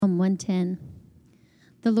110.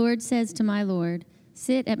 The Lord says to my Lord,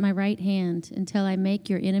 "Sit at my right hand until I make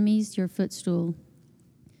your enemies your footstool."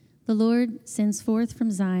 The Lord sends forth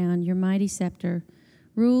from Zion your mighty scepter.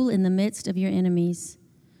 Rule in the midst of your enemies.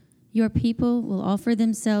 Your people will offer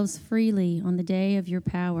themselves freely on the day of your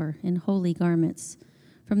power in holy garments.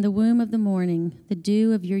 From the womb of the morning, the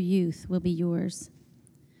dew of your youth will be yours.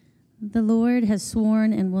 The Lord has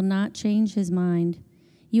sworn and will not change his mind.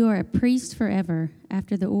 You are a priest forever,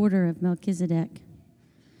 after the order of Melchizedek.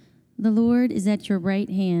 The Lord is at your right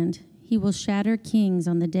hand. He will shatter kings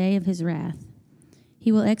on the day of his wrath. He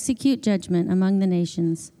will execute judgment among the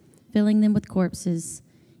nations, filling them with corpses.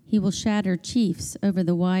 He will shatter chiefs over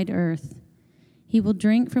the wide earth. He will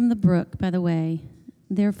drink from the brook by the way.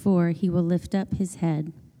 Therefore, he will lift up his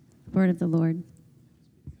head. Word of the Lord.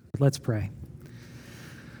 Let's pray.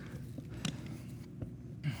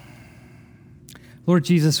 Lord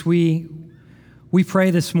Jesus, we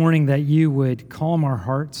pray this morning that you would calm our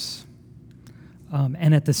hearts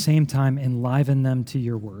and at the same time enliven them to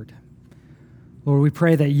your word. Lord, we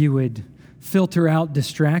pray that you would filter out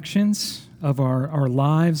distractions of our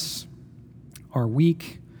lives, our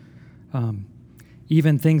week,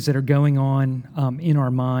 even things that are going on in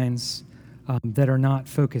our minds that are not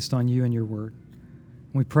focused on you and your word.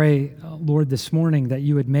 We pray, Lord, this morning that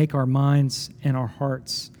you would make our minds and our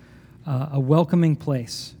hearts a welcoming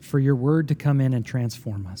place for your word to come in and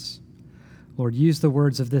transform us. Lord, use the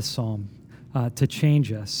words of this psalm to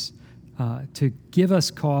change us, to give us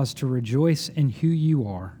cause to rejoice in who you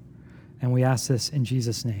are. And we ask this in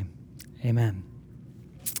Jesus' name. Amen.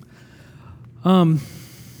 In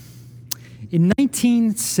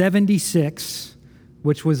 1976,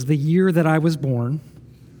 which was the year that I was born,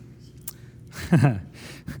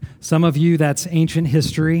 some of you, that's ancient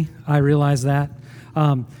history. I realize that.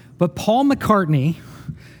 But Paul McCartney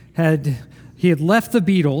had left the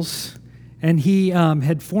Beatles, and he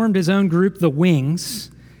had formed his own group, The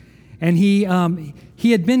Wings, and he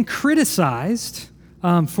had been criticized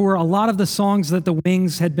for a lot of the songs that The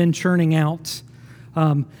Wings had been churning out,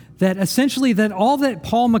 that essentially that all that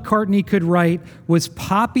Paul McCartney could write was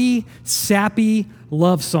poppy, sappy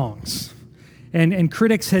love songs. And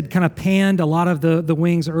critics had kind of panned a lot of the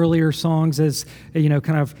Wings' earlier songs as, kind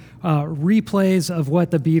of replays of what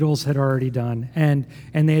the Beatles had already done. And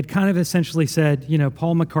they had kind of essentially said,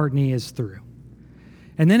 Paul McCartney is through.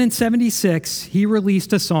 And then in 76, he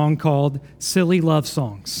released a song called Silly Love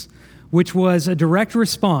Songs, which was a direct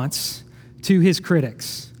response to his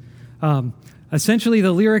critics. Essentially,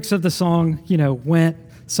 the lyrics of the song, went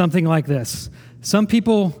something like this. Some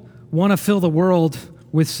people want to fill the world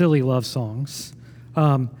with silly love songs.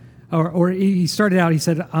 Or he started out, he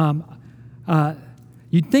said,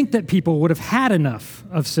 you'd think that people would have had enough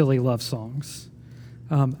of silly love songs.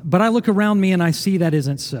 But I look around me and I see that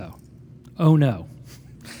isn't so. Oh no.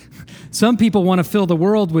 Some people want to fill the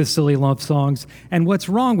world with silly love songs, and what's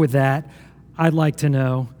wrong with that, I'd like to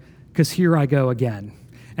know, because here I go again.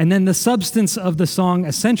 And then the substance of the song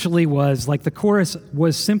essentially was, like the chorus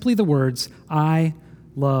was simply the words, I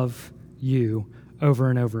love you, over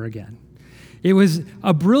and over again. It was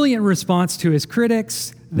a brilliant response to his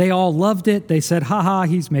critics. They all loved it. They said, haha,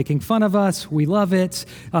 he's making fun of us. We love it.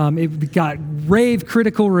 It got rave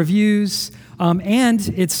critical reviews. And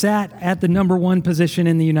it sat at the number one position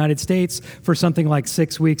in the United States for something like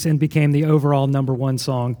 6 weeks and became the overall number one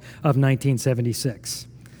song of 1976.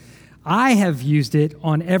 I have used it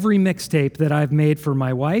on every mixtape that I've made for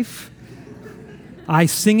my wife. I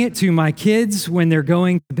sing it to my kids when they're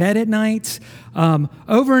going to bed at night,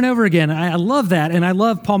 over and over again. I love that, and I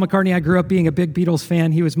love Paul McCartney. I grew up being a big Beatles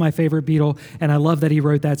fan. He was my favorite Beatle, and I love that he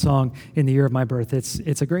wrote that song in the year of my birth.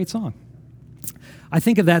 It's a great song. I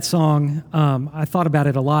think of that song, I thought about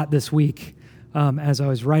it a lot this week as I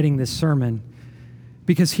was writing this sermon,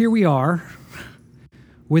 because here we are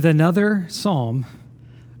with another psalm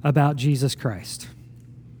about Jesus Christ.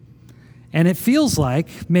 And it feels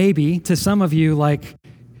like, maybe, to some of you, like,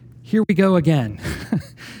 here we go again.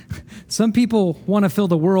 Some people want to fill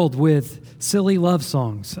the world with silly love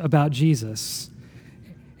songs about Jesus.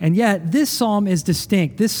 And yet, this psalm is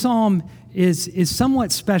distinct. This psalm is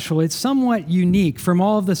somewhat special. It's somewhat unique from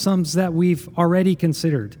all of the psalms that we've already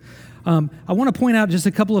considered. I want to point out just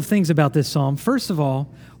a couple of things about this psalm. First of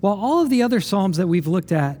all, while all of the other psalms that we've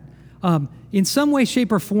looked at, in some way,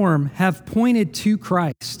 shape, or form, have pointed to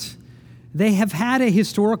Christ, they have had a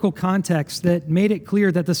historical context that made it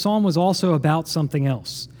clear that the psalm was also about something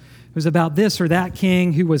else. It was about this or that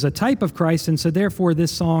king who was a type of Christ, and so therefore this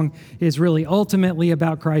song is really ultimately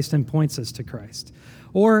about Christ and points us to Christ.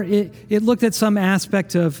 Or it looked at some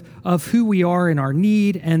aspect of who we are in our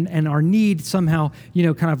need, and our need somehow,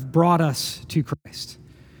 kind of brought us to Christ.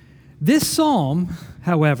 This psalm,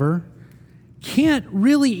 however, can't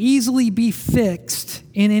really easily be fixed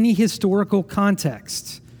in any historical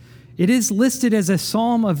context. It is listed as a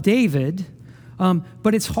psalm of David,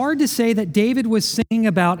 but it's hard to say that David was singing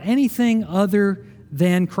about anything other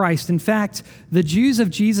than Christ. In fact, the Jews of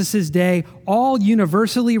Jesus' day all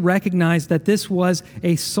universally recognized that this was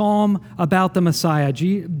a psalm about the Messiah.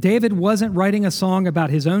 David wasn't writing a song about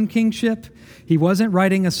his own kingship. He wasn't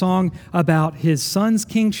writing a song about his son's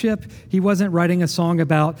kingship. He wasn't writing a song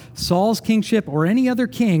about Saul's kingship or any other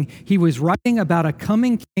king. He was writing about a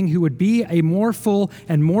coming king who would be a more full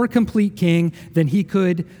and more complete king than he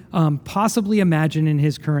could possibly imagine in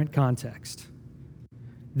his current context.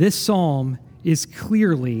 This psalm is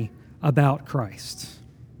clearly about Christ.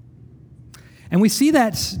 And we see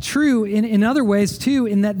that's true in other ways too,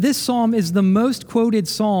 in that this psalm is the most quoted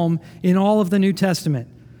psalm in all of the New Testament.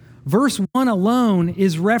 Verse 1 alone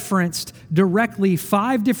is referenced directly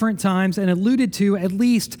 5 different times and alluded to at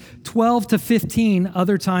least 12 to 15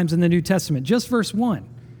 other times in the New Testament, just verse 1.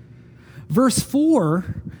 Verse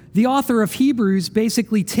 4, the author of Hebrews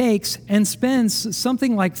basically takes and spends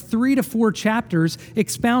something like 3 to 4 chapters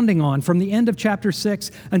expounding on, from the end of chapter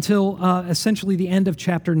 6 until essentially the end of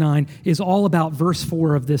chapter 9, is all about verse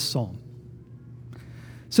 4 of this psalm.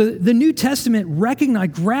 So the New Testament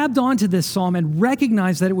grabbed onto this psalm and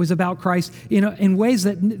recognized that it was about Christ in ways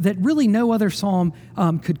that really no other psalm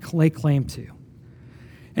could lay claim to.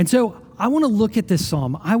 And so I want to look at this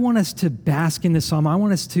psalm. I want us to bask in this psalm. I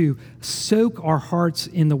want us to soak our hearts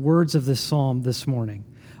in the words of this psalm this morning.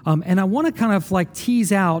 And I want to kind of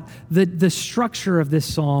tease out the structure of this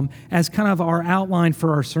psalm as kind of our outline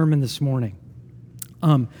for our sermon this morning.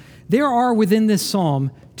 There are within this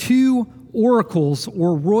psalm 2 oracles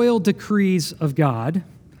or royal decrees of God.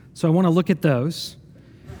 So I want to look at those.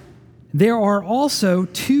 There are also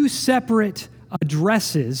 2 separate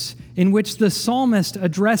addresses in which the psalmist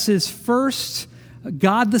addresses first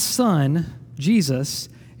God the Son, Jesus,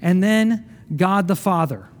 and then God the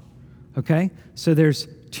Father. Okay? So there's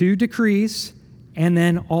 2 decrees and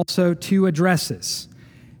then also 2 addresses.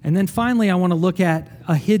 And then finally, I want to look at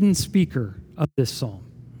a hidden speaker of this psalm.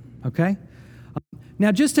 Okay?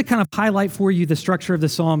 Now, just to kind of highlight for you the structure of the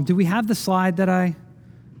psalm, do we have the slide that I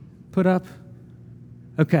put up?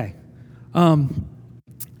 Okay. I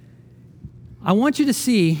want you to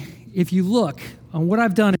see, if you look on what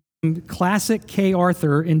I've done in classic Kay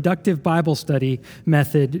Arthur inductive Bible study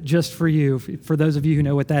method, just for you, for those of you who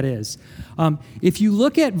know what that is. If you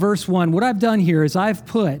look at verse 1, what I've done here is I've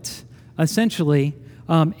put, essentially,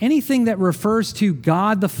 anything that refers to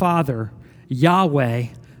God the Father, Yahweh,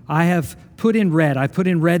 I have put in red. I've put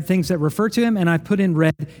in red things that refer to him, and I've put in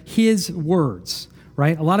red his words,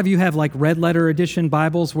 right? A lot of you have red letter edition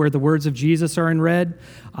Bibles where the words of Jesus are in red.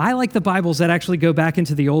 I like the Bibles that actually go back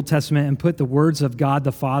into the Old Testament and put the words of God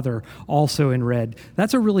the Father also in red.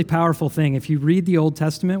 That's a really powerful thing. If you read the Old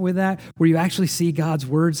Testament with that, where you actually see God's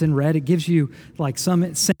words in red, it gives you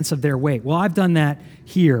some sense of their weight. Well, I've done that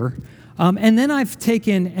here. And then I've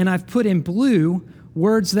taken and I've put in blue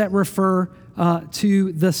words that refer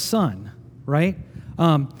to the Son, right?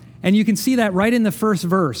 And you can see that right in the first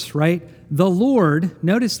verse, right? The Lord,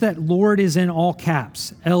 notice that Lord is in all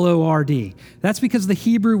caps, L-O-R-D. That's because the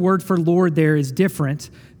Hebrew word for Lord there is different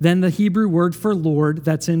than the Hebrew word for Lord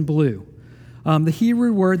that's in blue. The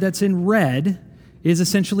Hebrew word that's in red is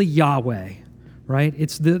essentially Yahweh, right?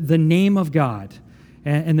 It's the name of God.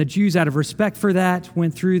 And the Jews, out of respect for that,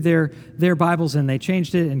 went through their Bibles and they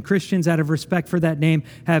changed it. And Christians, out of respect for that name,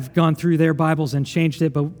 have gone through their Bibles and changed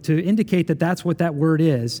it. But to indicate that that's what that word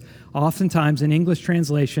is, oftentimes in English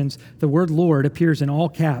translations, the word Lord appears in all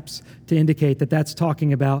caps to indicate that that's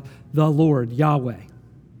talking about the Lord, Yahweh.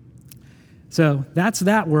 So that's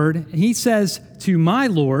that word. He says, to my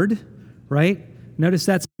Lord, right? Notice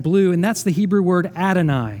that's blue, and that's the Hebrew word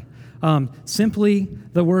Adonai. Simply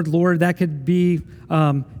the word Lord, that could be,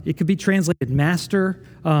 it could be translated master.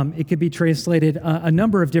 It could be translated a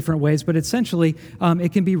number of different ways, but essentially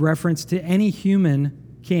it can be referenced to any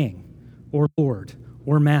human king or Lord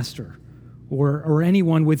or master or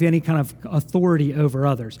anyone with any kind of authority over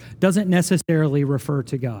others. Doesn't necessarily refer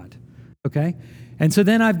to God, okay? And so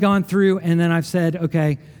then I've gone through and then I've said,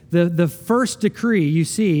 okay, the first decree you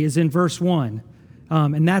see is in verse 1,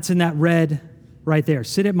 and that's in that red right there.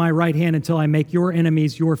 Sit at my right hand until I make your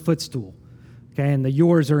enemies your footstool. Okay, and the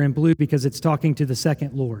yours are in blue because it's talking to the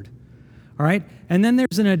second Lord. All right, and then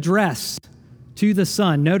there's an address to the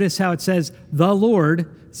Son. Notice how it says, the Lord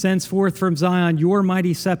sends forth from Zion your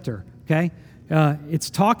mighty scepter. Okay, It's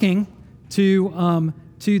talking to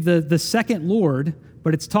the second Lord,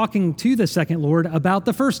 but it's talking to the second Lord about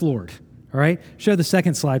the first Lord. All right? Show the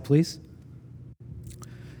second slide, please.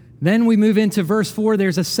 Then we move into verse 4.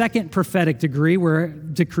 There's a second prophetic decree, where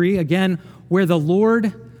the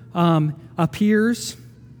Lord appears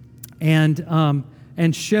and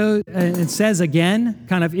says again,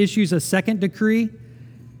 kind of issues a second decree,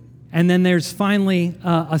 and then there's finally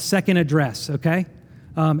a second address. Okay,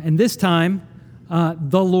 and this time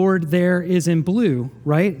the Lord there is in blue,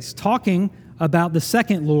 right? He's talking about the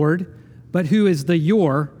second Lord, but who is the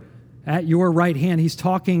your at your right hand? He's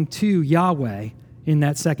talking to Yahweh in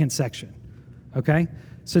that second section. Okay.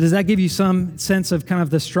 So does that give you some sense of kind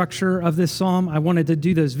of the structure of this psalm? I wanted to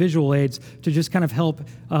do those visual aids to just kind of help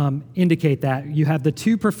indicate that. You have the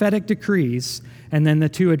two prophetic decrees and then the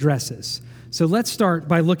two addresses. So let's start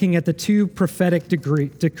by looking at the two prophetic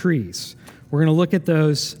decrees. We're going to look at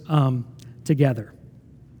those together.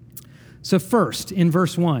 So first, in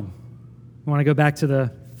verse 1, you want to go back to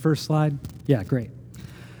the first slide? Yeah, great.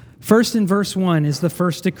 First, in verse 1 is the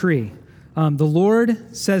first decree. The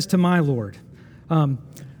Lord says to my Lord.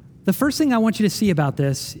 The first thing I want you to see about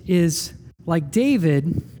this is, like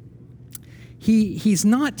David, he's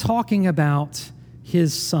not talking about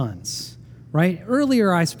his sons, right?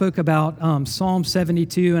 Earlier I spoke about Psalm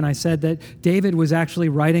 72, and I said that David was actually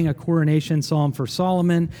writing a coronation psalm for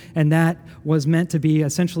Solomon, and that was meant to be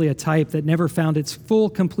essentially a type that never found its full,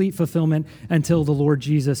 complete fulfillment until the Lord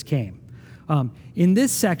Jesus came. In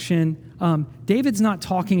this section, David's not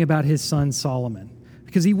talking about his son Solomon,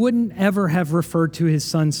 because he wouldn't ever have referred to his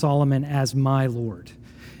son Solomon as my Lord.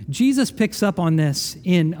 Jesus picks up on this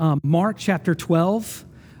in Mark chapter 12.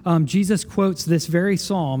 Jesus quotes this very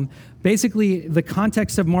psalm. Basically, the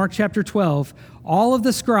context of Mark chapter 12, all of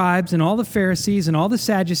the scribes and all the Pharisees and all the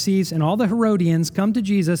Sadducees and all the Herodians come to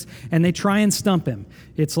Jesus and they try and stump him.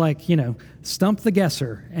 It's like, stump the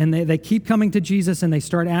guesser. And they keep coming to Jesus and they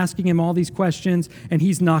start asking him all these questions, and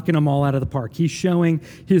he's knocking them all out of the park. He's showing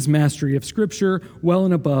his mastery of Scripture well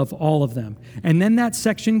and above all of them. And then that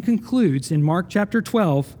section concludes in Mark chapter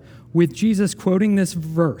 12 with Jesus quoting this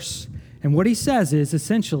verse. And what he says is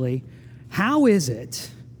essentially, how is it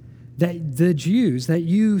that the Jews, that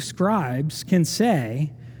you scribes, can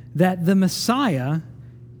say that the Messiah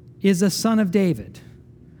is a son of David?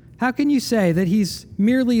 How can you say that he's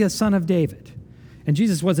merely a son of David? And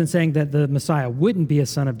Jesus wasn't saying that the Messiah wouldn't be a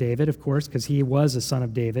son of David, of course, because he was a son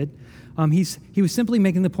of David. He was simply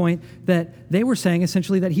making the point that they were saying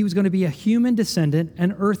essentially that he was going to be a human descendant,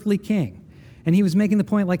 an earthly king. And he was making the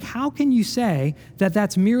point, like, how can you say that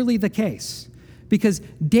that's merely the case? Because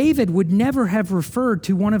David would never have referred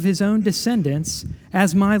to one of his own descendants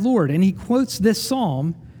as my Lord. And he quotes this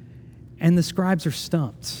psalm, and the scribes are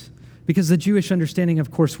stumped. Because the Jewish understanding,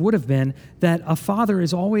 of course, would have been that a father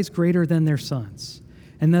is always greater than their sons.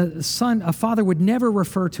 And a father would never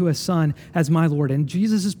refer to a son as my Lord. And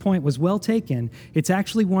Jesus' point was well taken. It's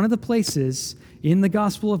actually one of the places in the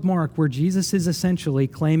Gospel of Mark where Jesus is essentially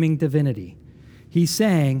claiming divinity. He's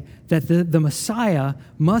saying that the Messiah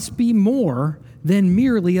must be more than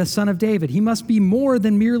merely a son of David. He must be more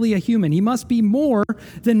than merely a human. He must be more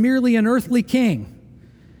than merely an earthly king.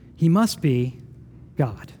 He must be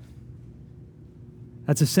God.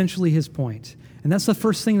 That's essentially his point. And that's the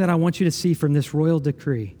first thing that I want you to see from this royal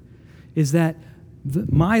decree, is that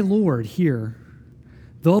my Lord here,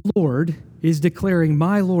 the Lord is declaring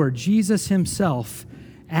my Lord, Jesus himself,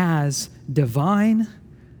 as divine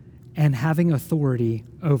and having authority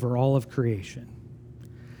over all of creation.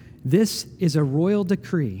 This is a royal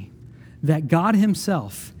decree that God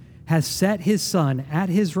himself has set his Son at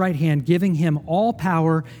his right hand, giving him all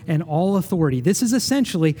power and all authority. This is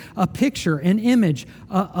essentially a picture, an image,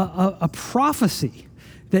 a prophecy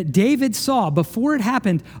that David saw before it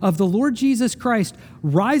happened of the Lord Jesus Christ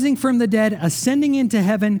rising from the dead, ascending into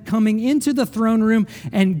heaven, coming into the throne room,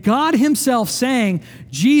 and God himself saying,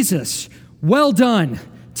 Jesus, well done.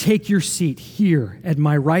 Take your seat here at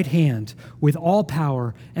my right hand with all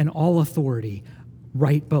power and all authority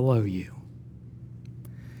right below you.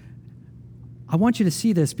 I want you to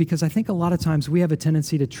see this because I think a lot of times we have a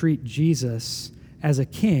tendency to treat Jesus as a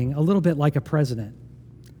king a little bit like a president.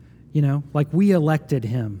 Like we elected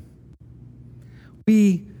him.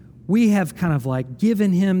 We have kind of like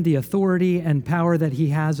given him the authority and power that he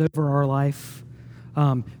has over our life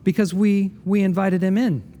because we invited him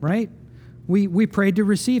in, right? We prayed to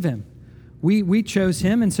receive him. We chose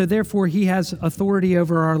him, and so therefore he has authority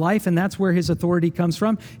over our life, and that's where his authority comes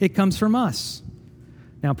from. It comes from us.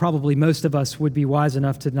 Now, probably most of us would be wise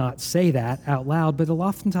enough to not say that out loud, but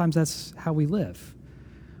oftentimes that's how we live.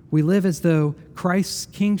 We live as though Christ's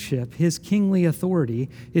kingship, his kingly authority,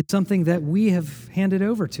 is something that we have handed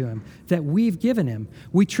over to him, that we've given him.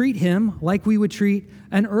 We treat him like we would treat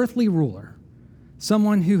an earthly ruler,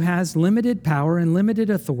 someone who has limited power and limited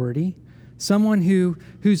authority, someone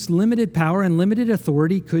whose limited power and limited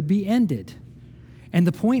authority could be ended. And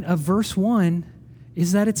the point of verse 1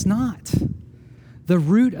 is that it's not. The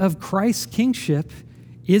root of Christ's kingship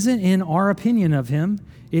isn't in our opinion of him.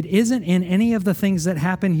 It isn't in any of the things that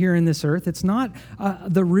happen here in this earth. It's not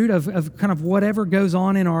the root of kind of whatever goes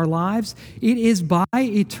on in our lives. It is by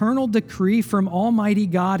eternal decree from Almighty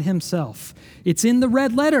God himself. It's in the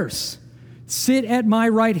red letters. Sit at my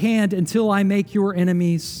right hand until I make your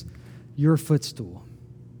enemies your footstool.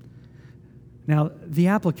 Now, the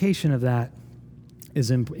application of that is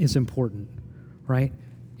important, right?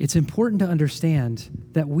 It's important to understand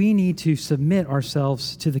that we need to submit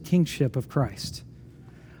ourselves to the kingship of Christ.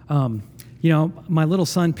 My little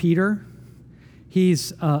son, Peter,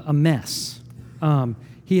 he's a mess.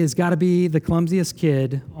 He has got to be the clumsiest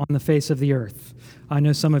kid on the face of the earth. I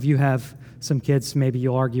know some of you have some kids, maybe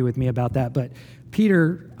you'll argue with me about that, but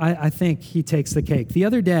Peter, I think he takes the cake. The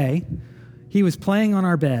other day, he was playing on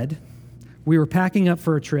our bed. We were packing up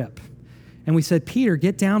for a trip. And we said, Peter,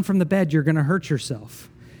 get down from the bed. You're going to hurt yourself.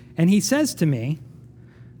 And he says to me,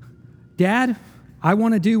 Dad, I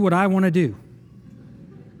want to do what I want to do.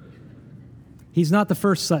 He's not the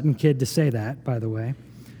first Sutton kid to say that, by the way.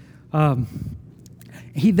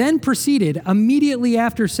 He then proceeded, immediately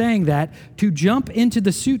after saying that, to jump into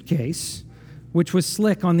the suitcase, which was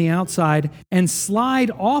slick on the outside, and slide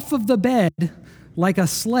off of the bed like a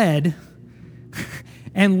sled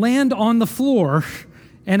and land on the floor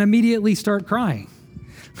and immediately start crying.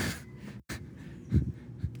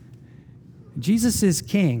 Jesus is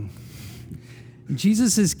king.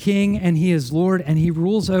 Jesus is king and he is Lord and he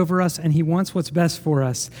rules over us and he wants what's best for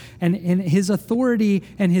us. And his authority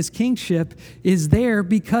and his kingship is there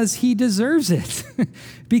because he deserves it,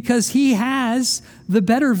 because he has the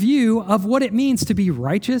better view of what it means to be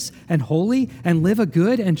righteous and holy and live a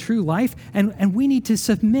good and true life. And we need to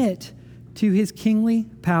submit to his kingly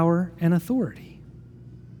power and authority.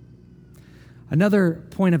 Another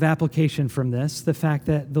point of application from this, the fact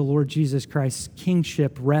that the Lord Jesus Christ's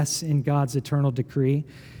kingship rests in God's eternal decree,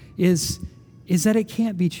 is that it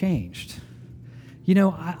can't be changed. You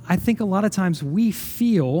know, I think a lot of times we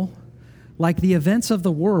feel like the events of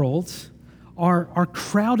the world are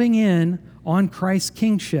crowding in on Christ's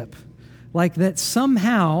kingship, like that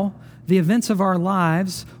somehow the events of our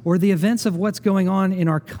lives or the events of what's going on in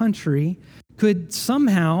our country could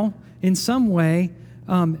somehow, in some way,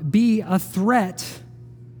 be a threat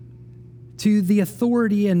to the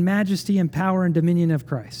authority and majesty and power and dominion of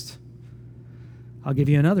Christ. I'll give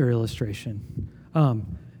you another illustration.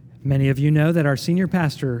 Many of you know that our senior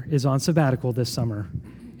pastor is on sabbatical this summer,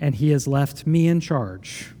 and he has left me in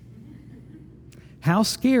charge. How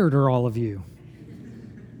scared are all of you?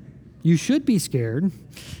 You should be scared.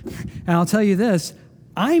 And I'll tell you this,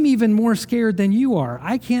 I'm even more scared than you are.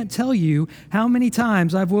 I can't tell you how many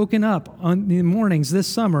times I've woken up on the mornings this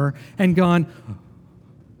summer and gone,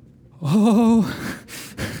 oh,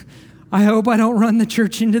 I hope I don't run the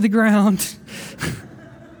church into the ground.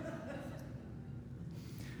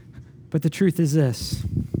 But the truth is this,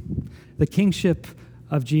 the kingship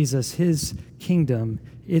of Jesus, his kingdom,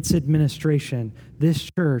 its administration, this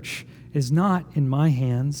church is not in my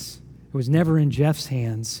hands. It was never in Jeff's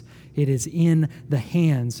hands. It is in the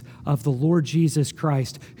hands of the Lord Jesus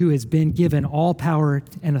Christ, who has been given all power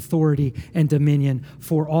and authority and dominion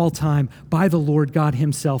for all time by the Lord God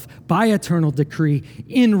himself, by eternal decree,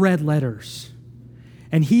 in red letters.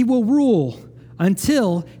 And he will rule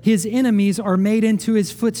until his enemies are made into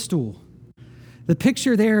his footstool. The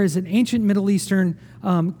picture there is an ancient Middle Eastern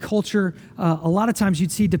culture. A lot of times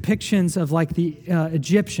you'd see depictions of like the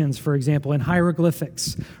Egyptians, for example, in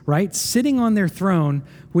hieroglyphics, right? Sitting on their throne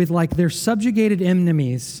with like their subjugated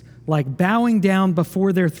enemies, like bowing down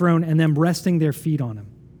before their throne and them resting their feet on them.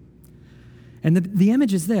 And the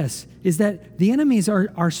image is this, is that the enemies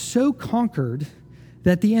are so conquered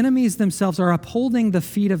that the enemies themselves are upholding the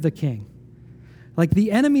feet of the king. Like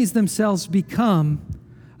the enemies themselves become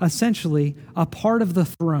essentially a part of the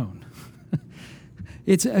throne.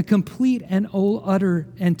 It's a complete and utter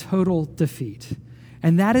and total defeat.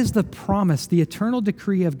 And that is the promise, the eternal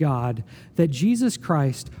decree of God, that Jesus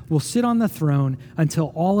Christ will sit on the throne until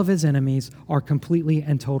all of his enemies are completely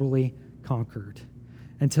and totally conquered,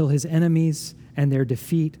 until his enemies and their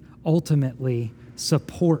defeat ultimately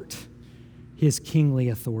support his kingly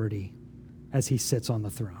authority as he sits on the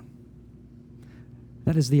throne.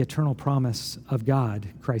 That is the eternal promise of God,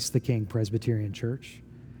 Christ the King, Presbyterian Church.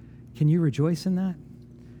 Can you rejoice in that?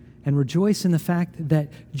 And rejoice in the fact that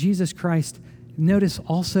Jesus Christ, notice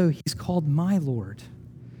also, he's called my Lord.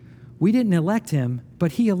 We didn't elect him,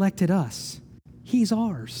 but he elected us. He's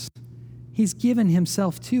ours. He's given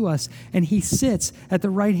himself to us, and he sits at the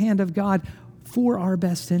right hand of God for our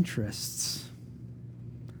best interests.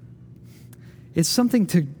 It's something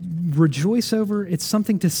to rejoice over. It's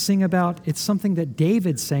something to sing about. It's something that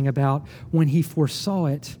David sang about when he foresaw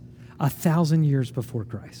it 1,000 years before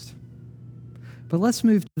Christ. But let's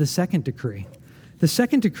move to the second decree. The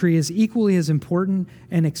second decree is equally as important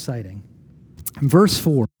and exciting. Verse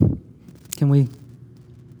 4.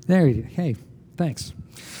 There you go. Hey, thanks.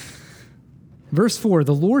 Verse 4,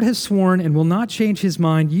 the Lord has sworn and will not change his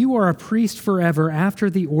mind. You are a priest forever after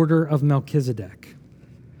the order of Melchizedek.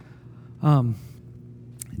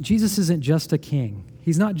 Jesus isn't just a king.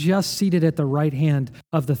 He's not just seated at the right hand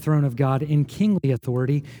of the throne of God in kingly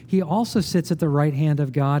authority. He also sits at the right hand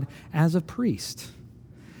of God as a priest.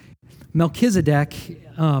 Melchizedek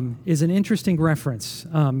is an interesting reference.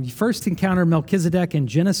 You first encounter Melchizedek in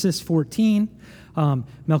Genesis 14.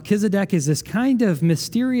 Melchizedek is this kind of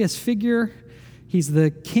mysterious figure. He's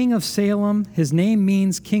the king of Salem. His name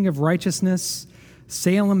means king of righteousness.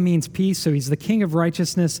 Salem means peace, so he's the king of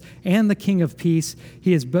righteousness and the king of peace.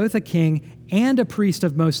 He is both a king and a priest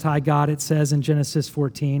of Most High God, it says in Genesis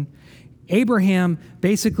 14. Abraham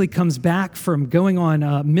basically comes back from going on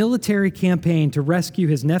a military campaign to rescue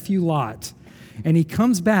his nephew Lot. And he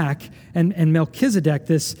comes back, and Melchizedek,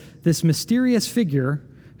 this mysterious figure,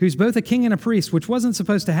 who's both a king and a priest, which wasn't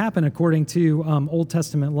supposed to happen according to Old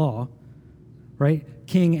Testament law, right?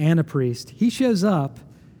 King and a priest. He shows up,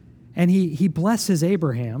 and he blesses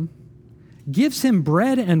Abraham, gives him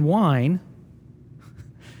bread and wine,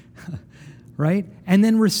 right? And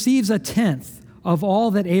then receives a tenth of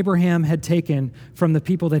all that Abraham had taken from the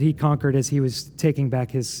people that he conquered as he was taking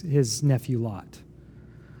back his nephew Lot.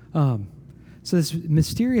 So this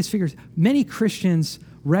mysterious figure, many Christians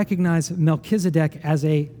recognize Melchizedek as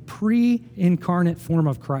a pre-incarnate form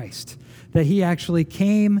of Christ, that he actually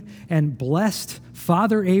came and blessed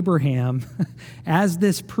Father Abraham as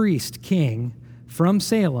this priest king from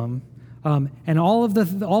Salem, and all of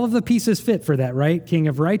the pieces fit for that, right? King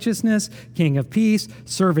of righteousness, king of peace,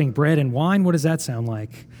 serving bread and wine. What does that sound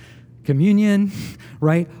like? Communion,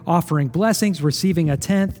 right? Offering blessings, receiving a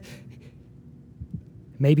tenth.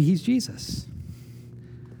 Maybe he's Jesus.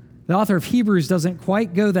 The author of Hebrews doesn't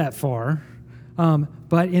quite go that far.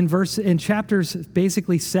 But in chapters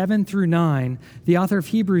basically 7 through 9, the author of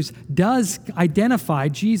Hebrews does identify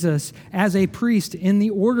Jesus as a priest in the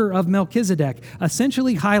order of Melchizedek,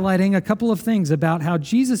 essentially highlighting a couple of things about how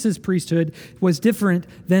Jesus' priesthood was different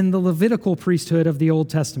than the Levitical priesthood of the Old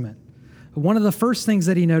Testament. One of the first things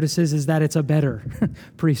that he notices is that it's a better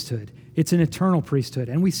priesthood. It's an eternal priesthood,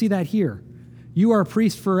 and we see that here. You are a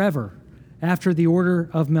priest forever after the order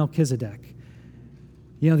of Melchizedek.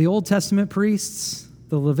 You know, the Old Testament priests,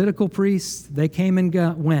 the Levitical priests, they came and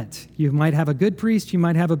went. You might have a good priest, you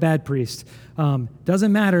might have a bad priest.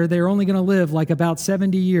 Doesn't matter, they're only going to live like about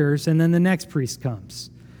 70 years, and then the next priest comes.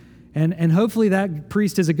 And hopefully that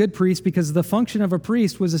priest is a good priest, because the function of a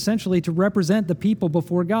priest was essentially to represent the people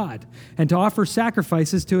before God and to offer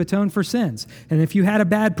sacrifices to atone for sins. And if you had a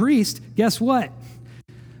bad priest, guess what?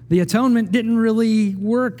 The atonement didn't really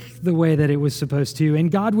work the way that it was supposed to,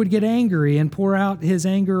 and God would get angry and pour out his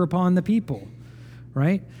anger upon the people,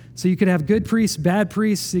 right? So you could have good priests, bad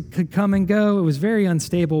priests, it could come and go. It was very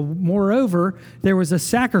unstable. Moreover, there was a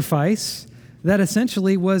sacrifice that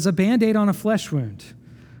essentially was a Band-Aid on a flesh wound.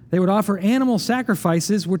 They would offer animal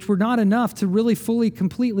sacrifices, which were not enough to really fully,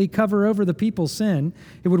 completely cover over the people's sin.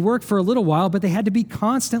 It would work for a little while, but they had to be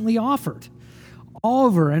constantly offered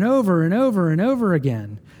over and over and over and over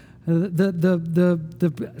again.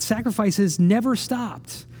 The sacrifices never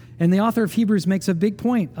stopped. And the author of Hebrews makes a big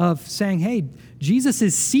point of saying, hey, Jesus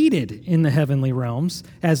is seated in the heavenly realms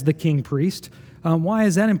as the king priest. Why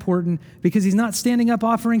is that important? Because he's not standing up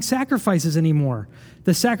offering sacrifices anymore.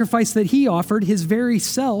 The sacrifice that he offered, his very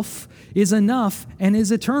self, is enough and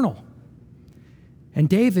is eternal. And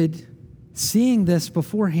David, seeing this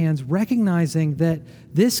beforehand, recognizing that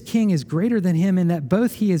this king is greater than him and that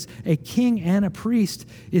both he is a king and a priest,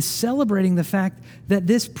 is celebrating the fact that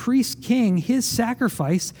this priest king, his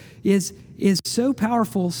sacrifice is so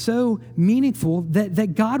powerful, so meaningful,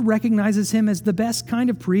 that God recognizes him as the best kind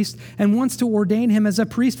of priest and wants to ordain him as a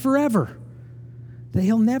priest forever. That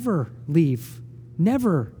he'll never leave,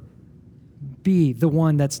 never be the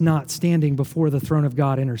one that's not standing before the throne of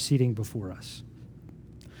God interceding before us.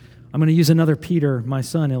 I'm going to use another Peter, my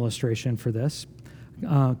son, illustration for this.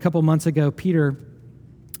 A couple months ago, Peter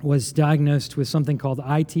was diagnosed with something called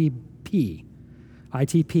ITP.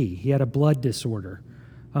 ITP. He had a blood disorder.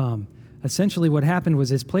 Essentially what happened was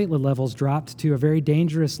his platelet levels dropped to a very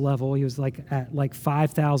dangerous level. He was at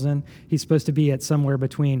 5,000. He's supposed to be at somewhere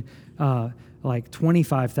between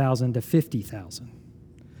 25,000 to 50,000.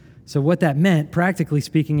 So what that meant, practically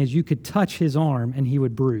speaking, is you could touch his arm and he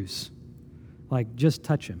would bruise. Just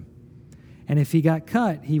touch him. And if he got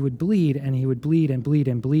cut, he would bleed, and he would bleed and bleed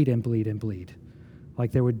and bleed and bleed and bleed.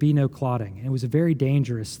 There would be no clotting. And it was a very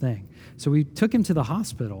dangerous thing. So we took him to the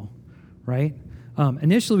hospital, right?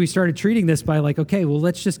 Initially, we started treating this by okay, well,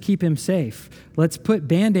 let's just keep him safe. Let's put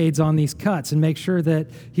Band-Aids on these cuts and make sure that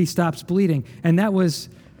he stops bleeding. And that was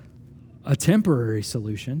a temporary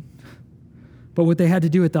solution. But what they had to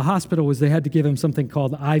do at the hospital was they had to give him something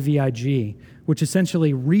called IVIG, which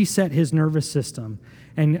essentially reset his nervous system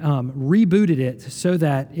and rebooted it so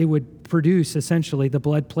that it would produce essentially the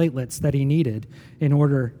blood platelets that he needed in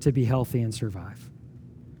order to be healthy and survive.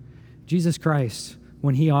 Jesus Christ,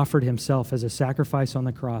 when he offered himself as a sacrifice on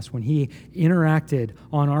the cross, when he interacted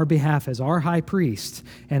on our behalf as our high priest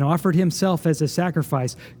and offered himself as a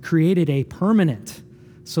sacrifice, created a permanent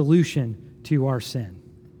solution to our sin.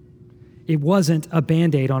 It wasn't a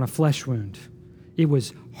Band-Aid on a flesh wound. It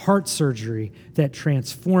was heart surgery that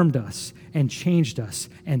transformed us and changed us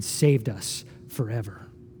and saved us forever.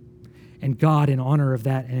 And God, in honor of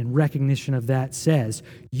that and in recognition of that, says,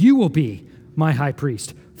 you will be my high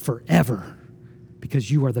priest forever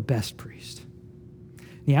because you are the best priest.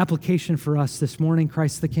 The application for us this morning,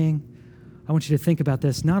 Christ the King, I want you to think about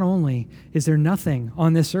this. Not only is there nothing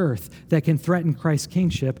on this earth that can threaten Christ's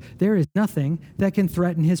kingship, there is nothing that can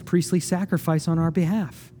threaten his priestly sacrifice on our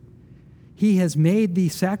behalf. He has made the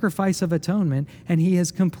sacrifice of atonement, and he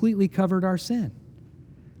has completely covered our sin.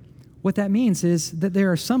 What that means is that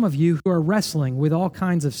there are some of you who are wrestling with all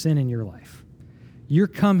kinds of sin in your life. You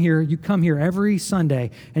come here every Sunday,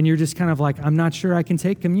 and you're just kind of I'm not sure I can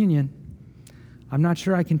take communion. I'm not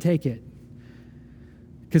sure I can take it.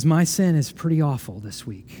 Because my sin is pretty awful this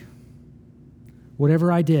week.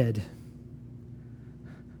 Whatever I did,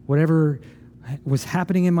 whatever was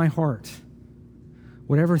happening in my heart,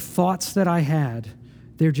 whatever thoughts that I had,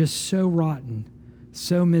 they're just so rotten,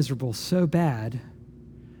 so miserable, so bad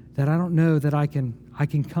that I don't know that I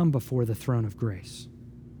can come before the throne of grace.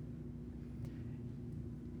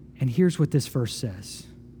 And here's what this verse says.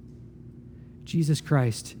 Jesus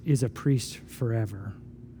Christ is a priest forever,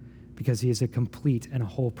 because he is a complete and a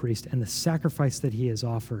whole priest, and the sacrifice that he has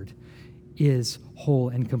offered is whole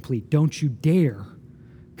and complete. Don't you dare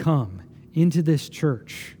come into this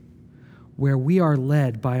church where we are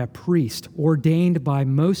led by a priest ordained by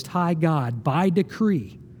Most High God by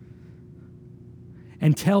decree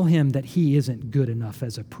and tell him that he isn't good enough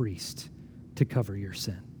as a priest to cover your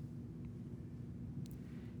sin.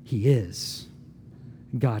 He is.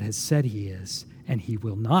 God has said he is, and he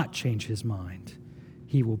will not change his mind.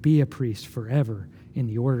 He will be a priest forever in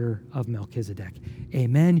the order of Melchizedek.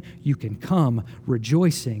 Amen. You can come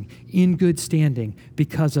rejoicing in good standing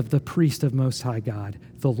because of the priest of Most High God,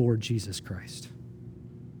 the Lord Jesus Christ.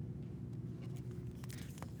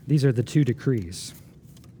 These are the two decrees.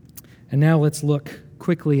 And now let's look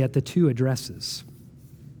quickly at the two addresses.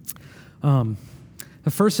 The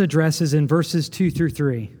first address is in verses 2 through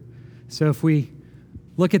 3. So if we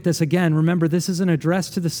look at this again, remember this is an address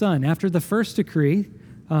to the Son. After the first decree,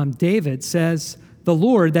 David says, the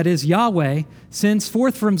Lord, that is Yahweh, sends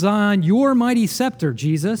forth from Zion your mighty scepter,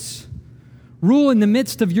 Jesus. Rule in the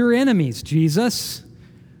midst of your enemies, Jesus.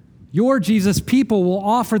 Your Jesus people will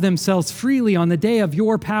offer themselves freely on the day of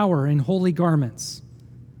your power in holy garments.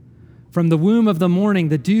 From the womb of the morning,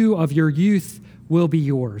 the dew of your youth will be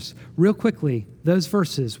yours. Real quickly, those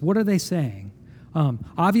verses, what are they saying?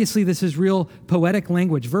 Obviously, this is real poetic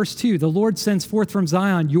language. Verse 2, the Lord sends forth from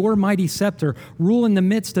Zion your mighty scepter, rule in the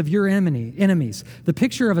midst of your enemies. The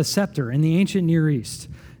picture of a scepter in the ancient Near East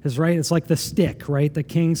is, right, it's like the stick, right, the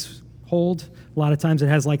kings hold. A lot of times it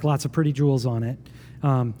has lots of pretty jewels on it.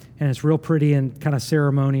 And it's real pretty and kind of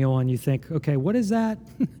ceremonial, and you think, okay, what is that?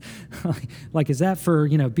 Is that for,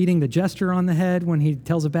 beating the jester on the head when he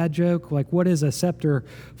tells a bad joke? What is a scepter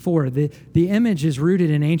for? The image is rooted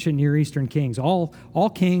in ancient Near Eastern kings. All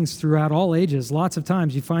kings throughout all ages, lots of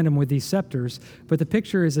times you find them with these scepters, but the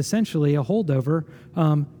picture is essentially a holdover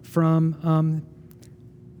from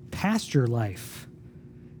pasture life.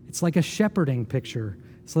 It's like a shepherding picture.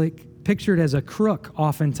 It's pictured as a crook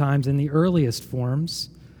oftentimes in the earliest forms.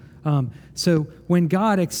 So when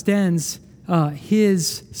God extends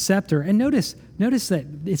his scepter, and notice that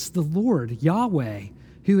it's the Lord, Yahweh,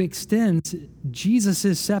 who extends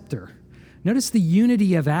Jesus' scepter. Notice the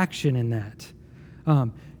unity of action in that.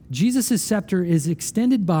 Jesus' scepter is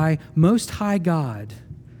extended by Most High God.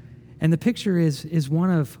 And the picture is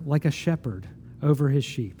one of like a shepherd over his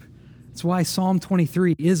sheep. That's why Psalm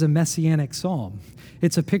 23 is a messianic psalm.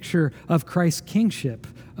 It's a picture of Christ's kingship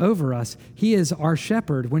over us. He is our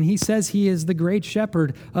shepherd. When he says he is the great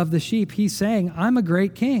shepherd of the sheep, he's saying, I'm a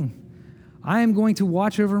great king. I am going to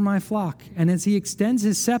watch over my flock. And as he extends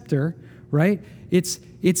his scepter, right, it's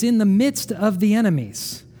in the midst of the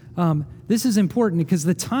enemies. This is important because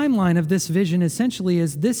the timeline of this vision essentially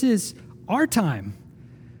is this is our time.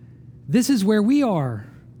 This is where we are.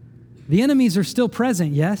 The enemies are still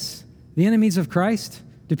present, yes? The enemies of Christ.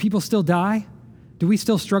 Do people still die? Do we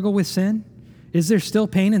still struggle with sin? Is there still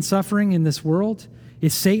pain and suffering in this world?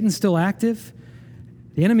 Is Satan still active?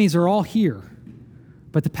 The enemies are all here,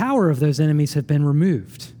 but the power of those enemies have been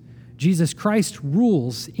removed. Jesus Christ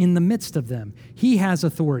rules in the midst of them. He has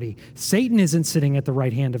authority. Satan isn't sitting at the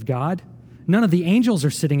right hand of God. None of the angels are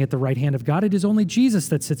sitting at the right hand of God. It is only Jesus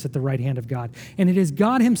that sits at the right hand of God. And it is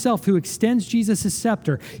God himself who extends Jesus'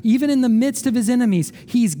 scepter. Even in the midst of his enemies,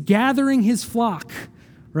 he's gathering his flock,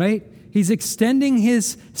 right? He's extending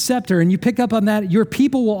his scepter. And you pick up on that. Your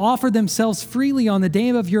people will offer themselves freely on the day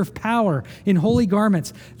of your power in holy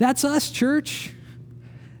garments. That's us, church.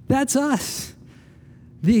 That's us.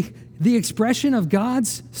 The expression of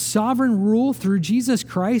God's sovereign rule through Jesus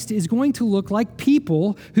Christ is going to look like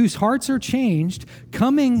people whose hearts are changed,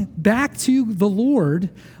 coming back to the Lord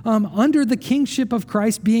under the kingship of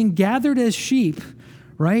Christ, being gathered as sheep,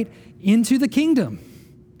 right, into the kingdom.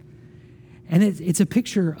 And it's a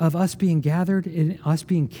picture of us being gathered, and us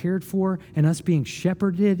being cared for, and us being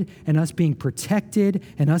shepherded, and us being protected,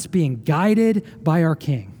 and us being guided by our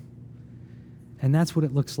King. And that's what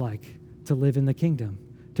it looks like to live in the kingdom.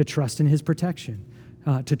 To trust in his protection,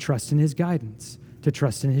 to trust in his guidance, to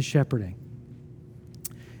trust in his shepherding.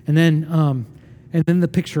 And then the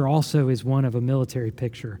picture also is one of a military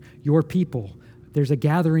picture. Your people, there's a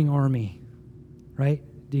gathering army, right?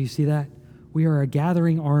 Do you see that? We are a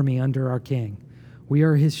gathering army under our King. We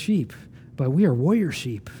are his sheep, but we are warrior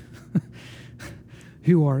sheep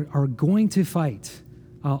who are going to fight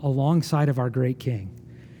alongside of our great King.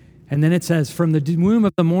 And then it says, from the womb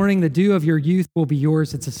of the morning, the dew of your youth will be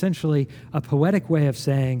yours. It's essentially a poetic way of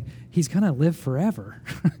saying he's going to live forever.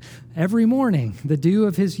 Every morning, the dew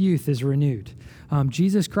of his youth is renewed.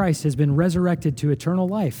 Jesus Christ has been resurrected to eternal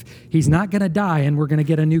life. He's not going to die and we're going to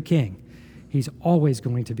get a new king. He's always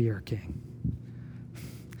going to be our king.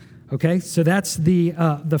 Okay, so that's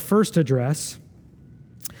the first address.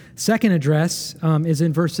 Second address is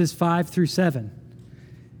in verses 5 through 7.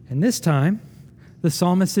 And this time, the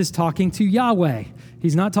psalmist is talking to Yahweh.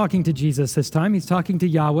 He's not talking to Jesus this time. He's talking to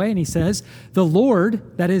Yahweh, and he says, the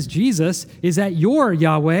Lord, that is Jesus, is at your,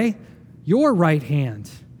 Yahweh, your right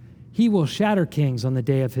hand. He will shatter kings on the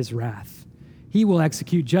day of his wrath. He will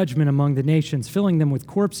execute judgment among the nations, filling them with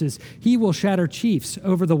corpses. He will shatter chiefs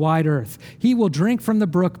over the wide earth. He will drink from the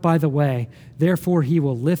brook by the way. Therefore, he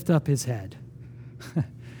will lift up his head.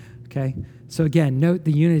 Okay? So again, note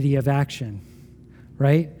the unity of action,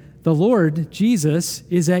 right? The Lord, Jesus,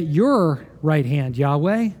 is at your right hand,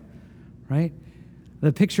 Yahweh, right?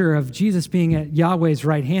 The picture of Jesus being at Yahweh's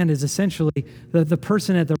right hand is essentially the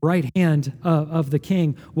person at the right hand of the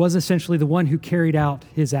king was essentially the one who carried out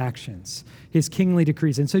his actions, his kingly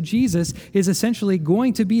decrees. And so Jesus is essentially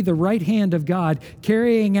going to be the right hand of God,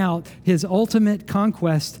 carrying out his ultimate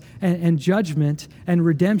conquest and judgment and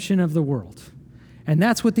redemption of the world. And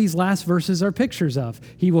that's what these last verses are pictures of.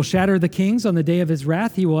 He will shatter the kings on the day of his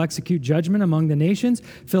wrath. He will execute judgment among the nations,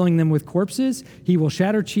 filling them with corpses. He will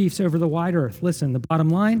shatter chiefs over the wide earth. Listen, the bottom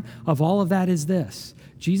line of all of that is this.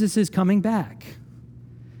 Jesus is coming back,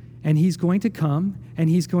 and he's going to come,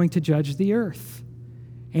 and he's going to judge the earth.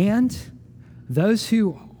 And those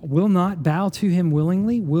who will not bow to him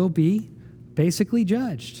willingly will be basically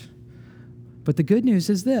judged. But the good news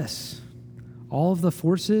is this. All of the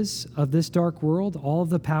forces of this dark world, all of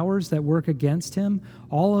the powers that work against him,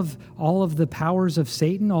 all of the powers of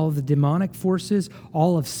Satan, all of the demonic forces,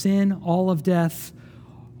 all of sin, all of death,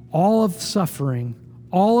 all of suffering,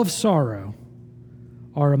 all of sorrow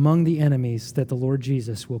are among the enemies that the Lord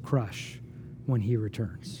Jesus will crush when he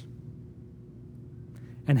returns.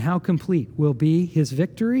 And how complete will be his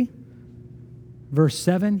victory? Verse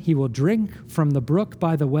 7, he will drink from the brook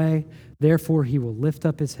by the way, therefore he will lift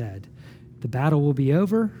up his head. The battle will be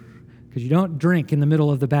over, because you don't drink in the middle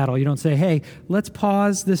of the battle. You don't say, hey, let's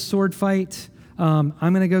pause this sword fight. I'm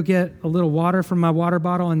going to go get a little water from my water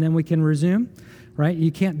bottle, and then we can resume, right?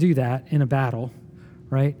 You can't do that in a battle,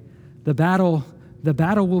 right? The battle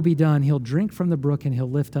will be done. He'll drink from the brook, and he'll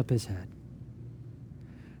lift up his head.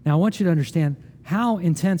 Now, I want you to understand, how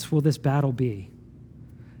intense will this battle be?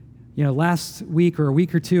 Last week or a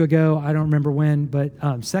week or two ago, I don't remember when, but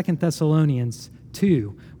 2 Thessalonians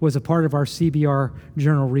 2 was a part of our CBR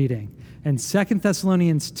journal reading. And 2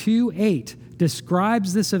 Thessalonians 2:8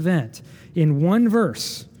 describes this event in one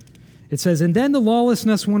verse. It says, "And then the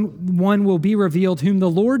lawlessness one will be revealed, whom the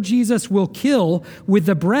Lord Jesus will kill with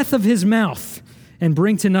the breath of his mouth and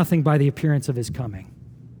bring to nothing by the appearance of his coming."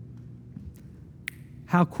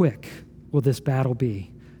 How quick will this battle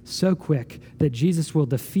be? So quick that Jesus will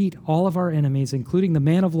defeat all of our enemies, including the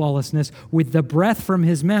man of lawlessness, with the breath from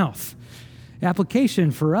his mouth.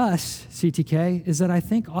 Application for us, CTK, is that I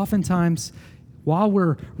think oftentimes while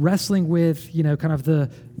we're wrestling with, kind of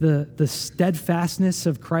the steadfastness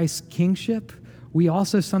of Christ's kingship, we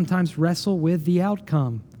also sometimes wrestle with the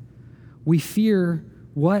outcome. We fear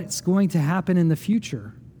what's going to happen in the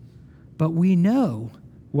future, but we know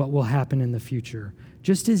what will happen in the future.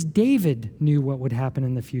 Just as David knew what would happen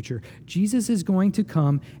in the future, Jesus is going to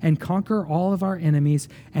come and conquer all of our enemies,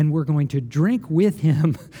 and we're going to drink with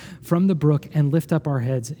him from the brook and lift up our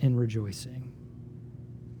heads in rejoicing.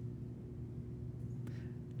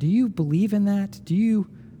 Do you believe in that? Do you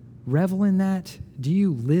revel in that? Do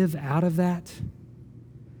you live out of that?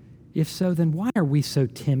 If so, then why are we so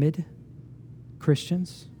timid,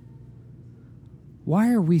 Christians?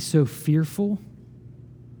 Why are we so fearful?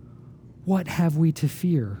 What have we to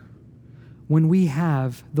fear when we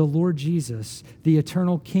have the Lord Jesus, the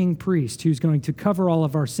eternal King Priest, who's going to cover all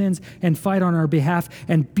of our sins and fight on our behalf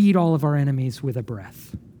and beat all of our enemies with a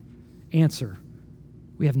breath? Answer: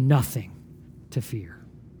 we have nothing to fear.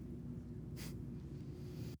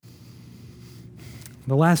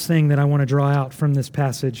 The last thing that I want to draw out from this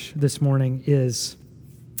passage this morning is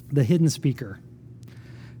the hidden speaker.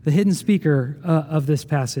 The hidden speaker of this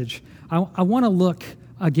passage. I want to look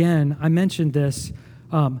again, I mentioned this,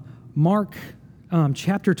 Mark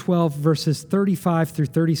chapter 12, verses 35 through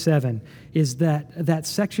 37 is that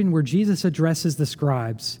section where Jesus addresses the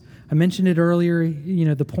scribes. I mentioned it earlier,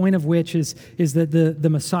 the point of which is that the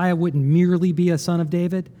Messiah wouldn't merely be a son of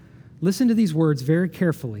David. Listen to these words very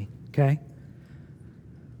carefully, okay?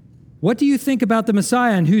 "What do you think about the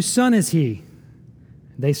Messiah, and whose son is he?"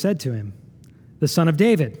 They said to him, "The son of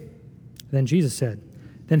David." Then Jesus said,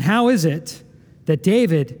 "Then how is it that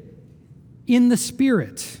David, in the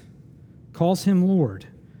Spirit, calls him Lord,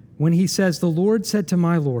 when he says, 'The Lord said to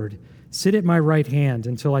my Lord, sit at my right hand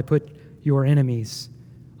until I put your enemies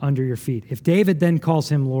under your feet'? If David then calls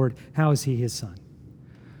him Lord, how is he his son?"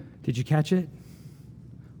 Did you catch it?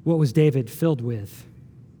 What was David filled with?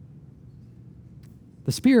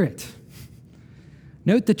 The Spirit.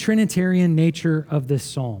 Note the Trinitarian nature of this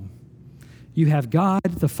psalm. You have God,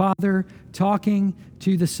 the Father, talking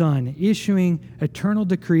to the Son, issuing eternal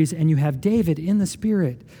decrees, and you have David in the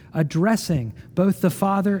Spirit addressing both the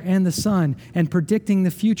Father and the Son and predicting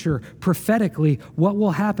the future prophetically, what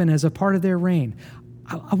will happen as a part of their reign.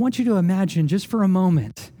 I want you to imagine just for a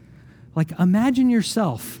moment, imagine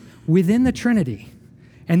yourself within the Trinity,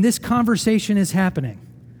 and this conversation is happening,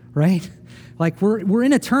 right? We're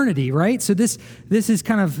in eternity, right? So this is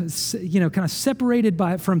kind of separated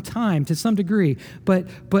from time to some degree. But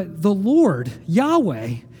the Lord,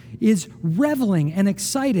 Yahweh, is reveling and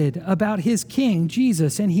excited about his king,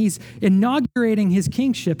 Jesus, and he's inaugurating his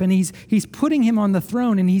kingship, and he's putting him on the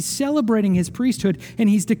throne, and he's celebrating his priesthood, and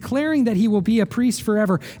he's declaring that he will be a priest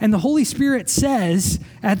forever. And the Holy Spirit says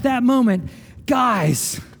at that moment,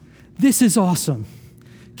 "Guys, this is awesome.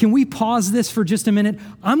 Can we pause this for just a minute?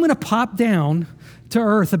 I'm going to pop down to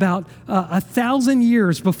earth about 1,000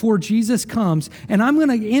 years before Jesus comes, and I'm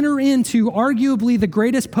going to enter into arguably the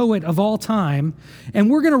greatest poet of all time, and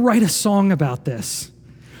we're going to write a song about this.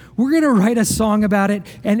 We're going to write a song about it,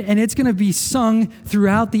 and it's going to be sung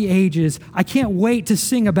throughout the ages. I can't wait to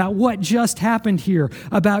sing about what just happened here,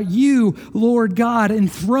 about you, Lord God,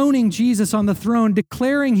 enthroning Jesus on the throne,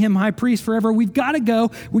 declaring him high priest forever. We've got to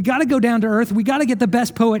go. We got to go down to earth. We got to get the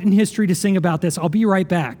best poet in history to sing about this. I'll be right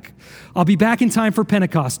back. I'll be back in time for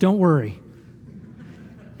Pentecost. Don't worry."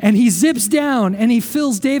 And he zips down, and he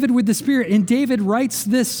fills David with the Spirit, and David writes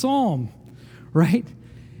this psalm, right?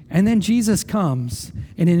 And then Jesus comes,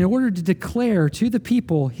 and in order to declare to the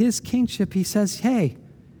people his kingship, he says, "Hey,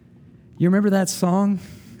 you remember that song?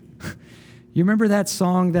 You remember that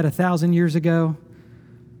song that 1,000 years ago,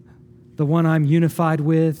 the one I'm unified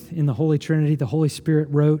with in the Holy Trinity, the Holy Spirit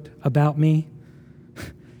wrote about me?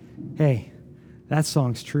 Hey, that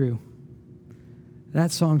song's true.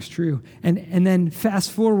 That song's true." And then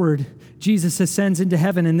fast forward, Jesus ascends into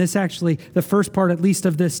heaven, and this actually, the first part at least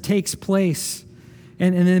of this takes place.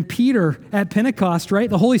 And then Peter at Pentecost, right?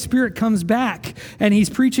 The Holy Spirit comes back and he's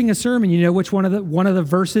preaching a sermon. You know which one of the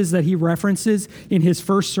verses that he references in his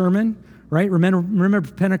first sermon, right? Remember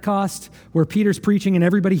Pentecost where Peter's preaching and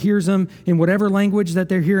everybody hears him in whatever language that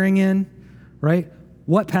they're hearing in, right?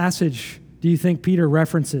 What passage do you think Peter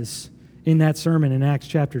references in that sermon in Acts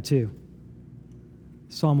chapter 2?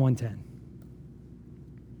 Psalm 110.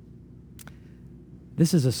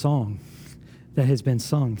 This is a song that has been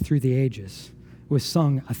sung through the ages. It was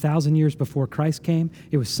sung 1,000 years before Christ came.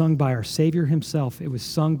 It was sung by our Savior himself. It was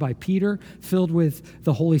sung by Peter, filled with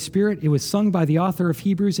the Holy Spirit. It was sung by the author of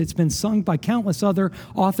Hebrews. It's been sung by countless other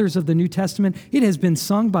authors of the New Testament. It has been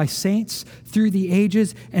sung by saints through the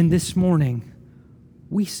ages, and this morning,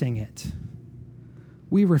 we sing it.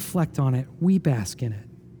 We reflect on it. We bask in it.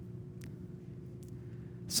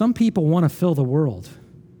 Some people want to fill the world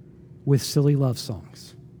with silly love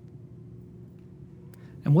songs.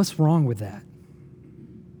 And what's wrong with that?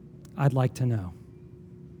 I'd like to know.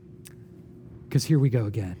 Because here we go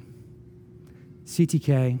again.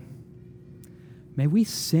 CTK, may we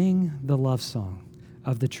sing the love song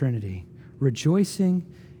of the Trinity,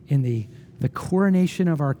 rejoicing in the coronation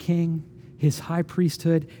of our King, his high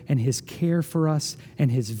priesthood, and his care for us, and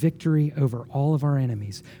his victory over all of our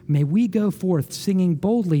enemies. May we go forth singing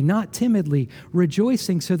boldly, not timidly,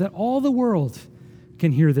 rejoicing so that all the world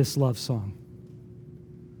can hear this love song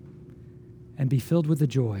and be filled with the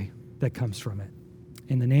joy that comes from it.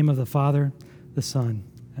 In the name of the Father, the Son,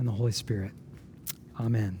 and the Holy Spirit.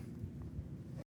 Amen.